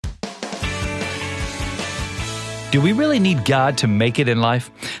Do we really need God to make it in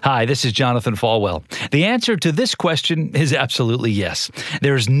life? Hi, this is Jonathan Falwell. The answer to this question is absolutely yes.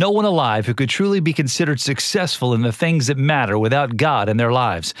 There is no one alive who could truly be considered successful in the things that matter without God in their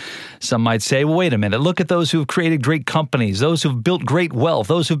lives. Some might say, well, wait a minute, look at those who've created great companies, those who've built great wealth,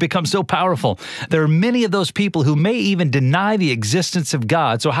 those who've become so powerful. There are many of those people who may even deny the existence of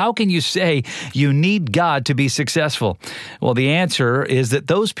God. So how can you say you need God to be successful? Well, the answer is that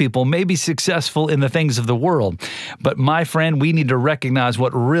those people may be successful in the things of the world. But my friend, we need to recognize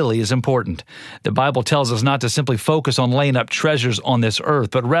what really is important. The Bible tells us not to simply focus on laying up treasures on this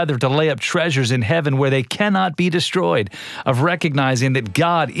earth, but rather to lay up treasures in heaven where they cannot be destroyed, of recognizing that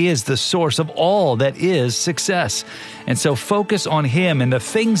God is the source of all that is success. And so focus on Him and the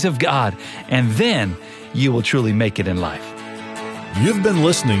things of God, and then you will truly make it in life. You've been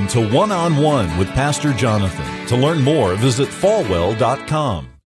listening to One-on-One with Pastor Jonathan. To learn more, visit falwell.com.